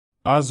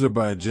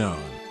Azerbaijan.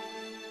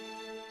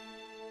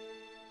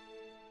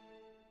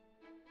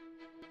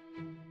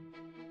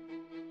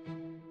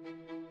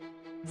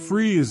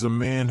 Free is a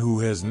man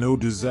who has no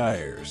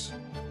desires.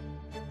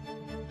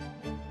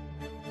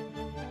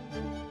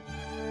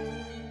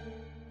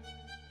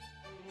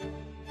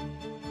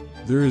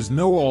 There is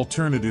no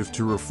alternative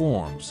to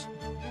reforms.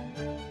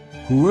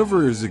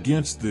 Whoever is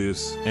against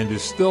this and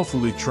is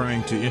stealthily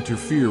trying to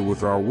interfere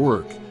with our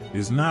work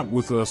is not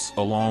with us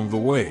along the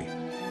way.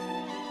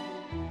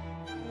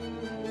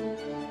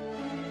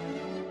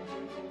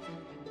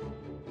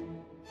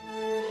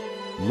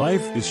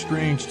 Life is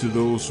strange to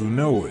those who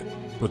know it,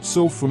 but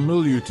so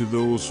familiar to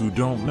those who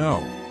don't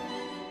know.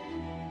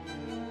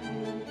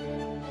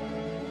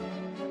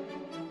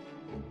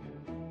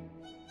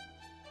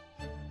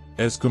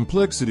 As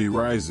complexity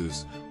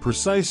rises,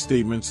 precise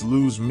statements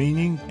lose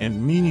meaning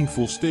and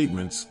meaningful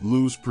statements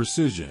lose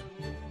precision.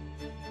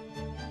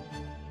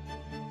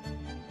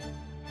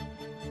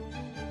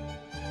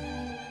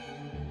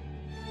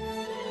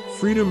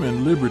 Freedom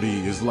and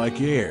liberty is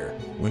like air.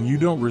 When you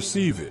don't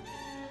receive it,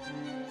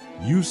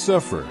 you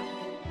suffer.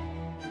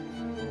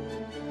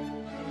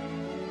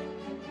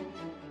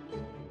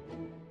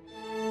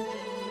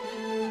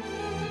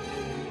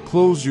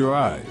 Close your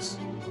eyes.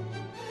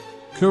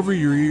 Cover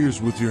your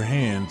ears with your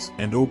hands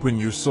and open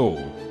your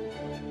soul.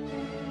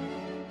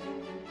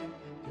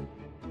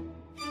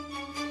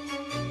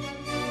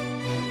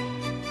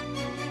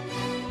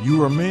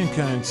 You are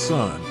mankind's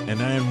son,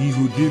 and I am he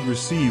who did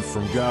receive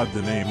from God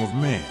the name of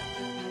man.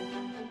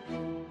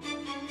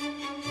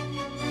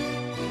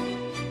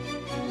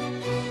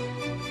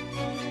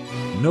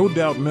 No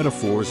doubt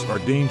metaphors are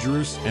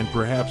dangerous and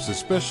perhaps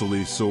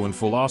especially so in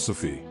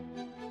philosophy.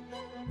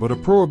 But a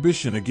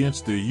prohibition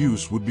against their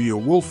use would be a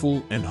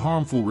willful and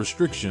harmful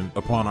restriction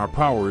upon our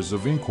powers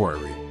of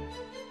inquiry.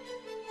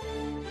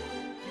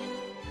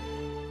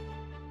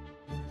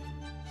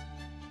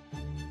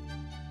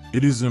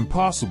 It is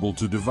impossible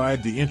to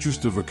divide the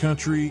interest of a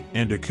country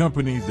and a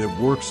company that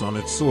works on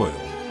its soil.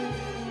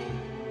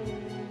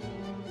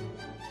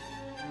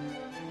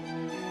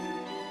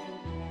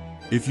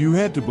 If you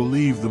had to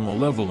believe the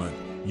malevolent,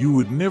 you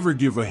would never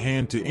give a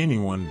hand to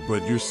anyone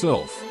but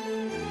yourself.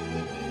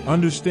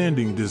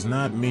 Understanding does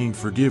not mean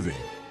forgiving.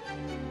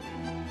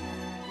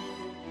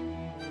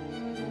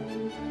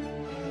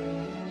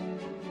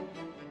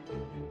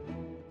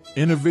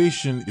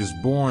 Innovation is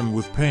born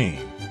with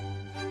pain.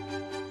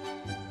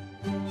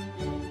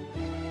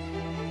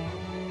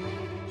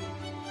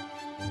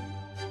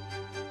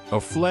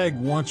 A flag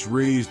once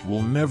raised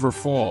will never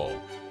fall.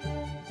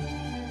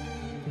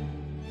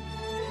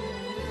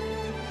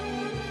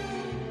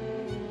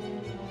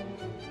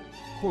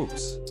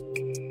 Quotes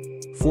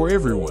for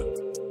everyone.